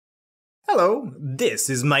Hello, this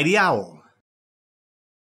is Mighty Owl.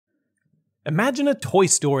 Imagine a toy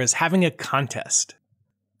store is having a contest.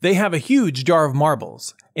 They have a huge jar of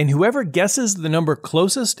marbles, and whoever guesses the number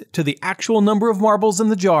closest to the actual number of marbles in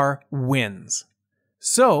the jar wins.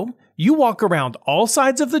 So, you walk around all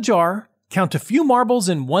sides of the jar, count a few marbles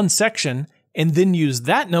in one section, and then use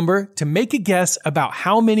that number to make a guess about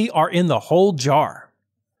how many are in the whole jar.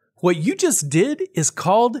 What you just did is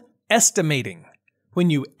called estimating. When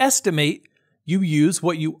you estimate, you use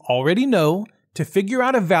what you already know to figure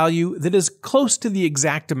out a value that is close to the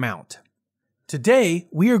exact amount. Today,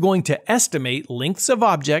 we are going to estimate lengths of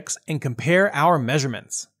objects and compare our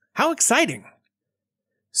measurements. How exciting!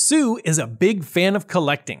 Sue is a big fan of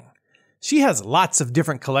collecting. She has lots of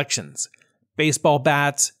different collections: baseball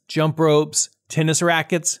bats, jump ropes, tennis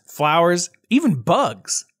rackets, flowers, even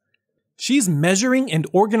bugs. She's measuring and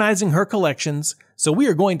organizing her collections, so we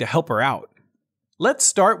are going to help her out. Let's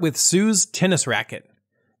start with Sue's tennis racket.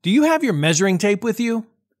 Do you have your measuring tape with you?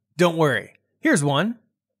 Don't worry, here's one.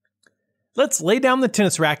 Let's lay down the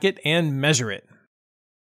tennis racket and measure it.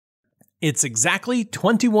 It's exactly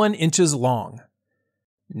 21 inches long.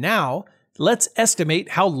 Now, let's estimate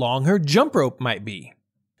how long her jump rope might be.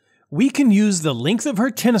 We can use the length of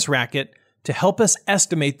her tennis racket to help us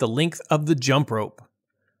estimate the length of the jump rope.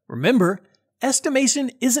 Remember,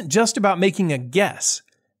 estimation isn't just about making a guess.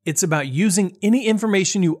 It's about using any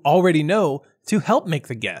information you already know to help make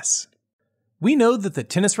the guess. We know that the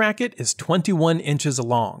tennis racket is 21 inches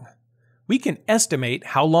long. We can estimate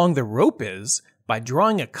how long the rope is by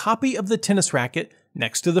drawing a copy of the tennis racket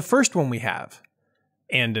next to the first one we have.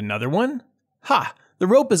 And another one? Ha! The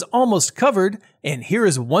rope is almost covered, and here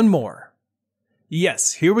is one more.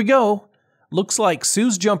 Yes, here we go. Looks like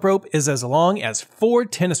Sue's jump rope is as long as 4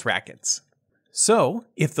 tennis rackets. So,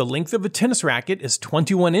 if the length of a tennis racket is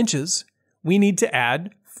 21 inches, we need to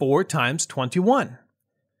add 4 times 21.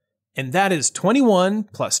 And that is 21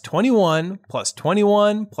 plus 21 plus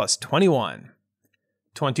 21 plus 21.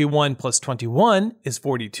 21 plus 21 is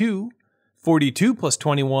 42. 42 plus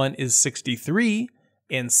 21 is 63.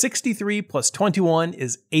 And 63 plus 21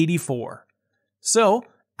 is 84. So,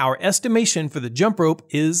 our estimation for the jump rope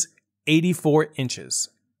is 84 inches.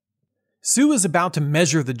 Sue is about to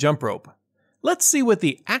measure the jump rope. Let's see what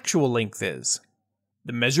the actual length is.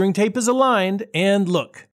 The measuring tape is aligned, and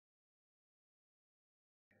look.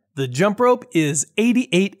 The jump rope is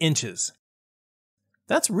 88 inches.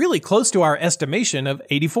 That's really close to our estimation of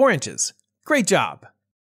 84 inches. Great job!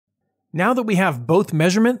 Now that we have both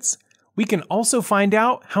measurements, we can also find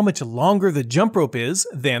out how much longer the jump rope is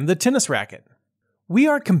than the tennis racket. We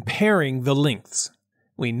are comparing the lengths.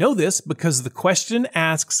 We know this because the question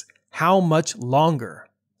asks how much longer.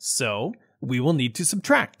 So, we will need to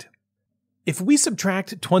subtract. If we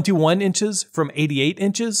subtract 21 inches from 88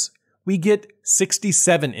 inches, we get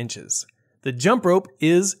 67 inches. The jump rope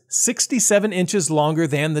is 67 inches longer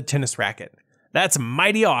than the tennis racket. That's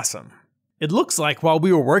mighty awesome. It looks like while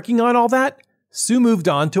we were working on all that, Sue moved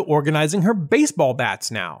on to organizing her baseball bats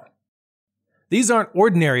now. These aren't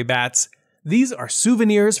ordinary bats. These are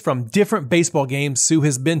souvenirs from different baseball games Sue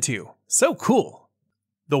has been to. So cool.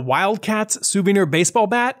 The Wildcats souvenir baseball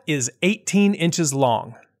bat is 18 inches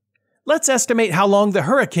long. Let's estimate how long the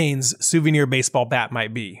Hurricanes souvenir baseball bat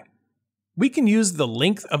might be. We can use the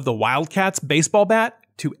length of the Wildcats baseball bat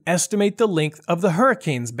to estimate the length of the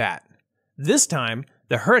Hurricanes bat. This time,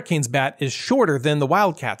 the Hurricanes bat is shorter than the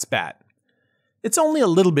Wildcats bat. It's only a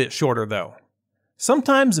little bit shorter though.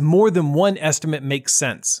 Sometimes more than one estimate makes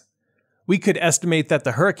sense. We could estimate that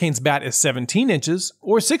the Hurricanes bat is 17 inches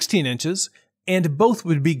or 16 inches, and both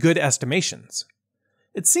would be good estimations.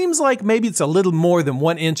 It seems like maybe it's a little more than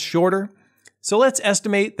 1 inch shorter, so let's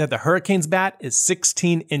estimate that the Hurricanes bat is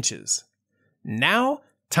 16 inches. Now,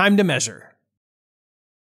 time to measure.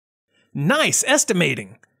 Nice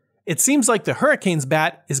estimating! It seems like the Hurricanes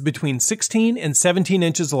bat is between 16 and 17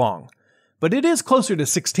 inches long, but it is closer to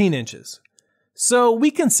 16 inches. So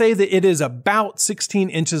we can say that it is about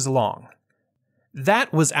 16 inches long.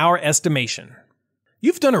 That was our estimation.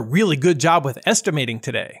 You've done a really good job with estimating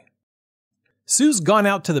today. Sue's gone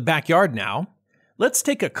out to the backyard now. Let's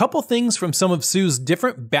take a couple things from some of Sue's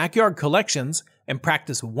different backyard collections and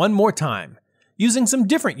practice one more time, using some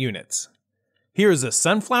different units. Here's a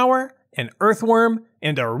sunflower, an earthworm,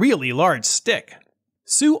 and a really large stick.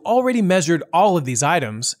 Sue already measured all of these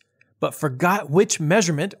items, but forgot which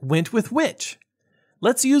measurement went with which.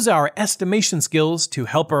 Let's use our estimation skills to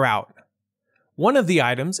help her out. One of the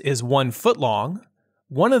items is 1 foot long,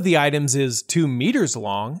 one of the items is 2 meters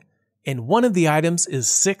long, and one of the items is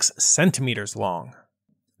 6 centimeters long.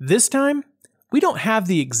 This time, we don't have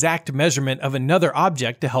the exact measurement of another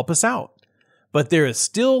object to help us out. But there is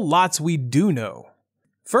still lots we do know.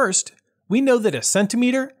 First, we know that a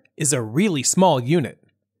centimeter is a really small unit.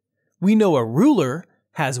 We know a ruler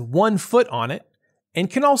has 1 foot on it and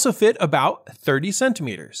can also fit about 30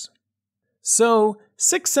 centimeters. So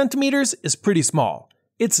 6 centimeters is pretty small.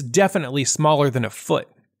 It's definitely smaller than a foot.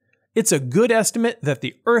 It's a good estimate that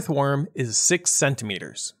the earthworm is 6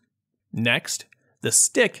 centimeters. Next, the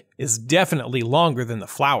stick is definitely longer than the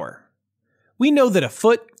flower. We know that a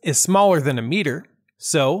foot is smaller than a meter,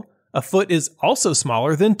 so a foot is also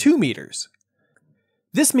smaller than 2 meters.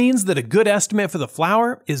 This means that a good estimate for the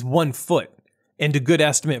flower is 1 foot, and a good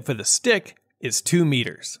estimate for the stick is 2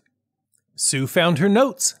 meters. Sue found her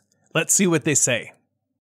notes. Let's see what they say.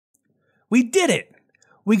 We did it!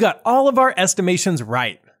 We got all of our estimations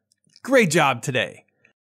right. Great job today!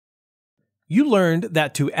 You learned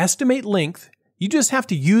that to estimate length, you just have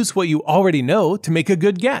to use what you already know to make a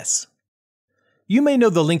good guess. You may know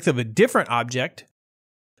the length of a different object,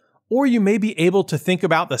 or you may be able to think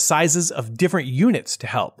about the sizes of different units to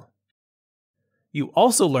help. You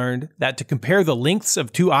also learned that to compare the lengths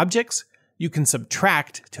of 2 objects, you can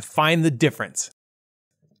subtract to find the difference.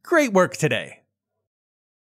 Great work today!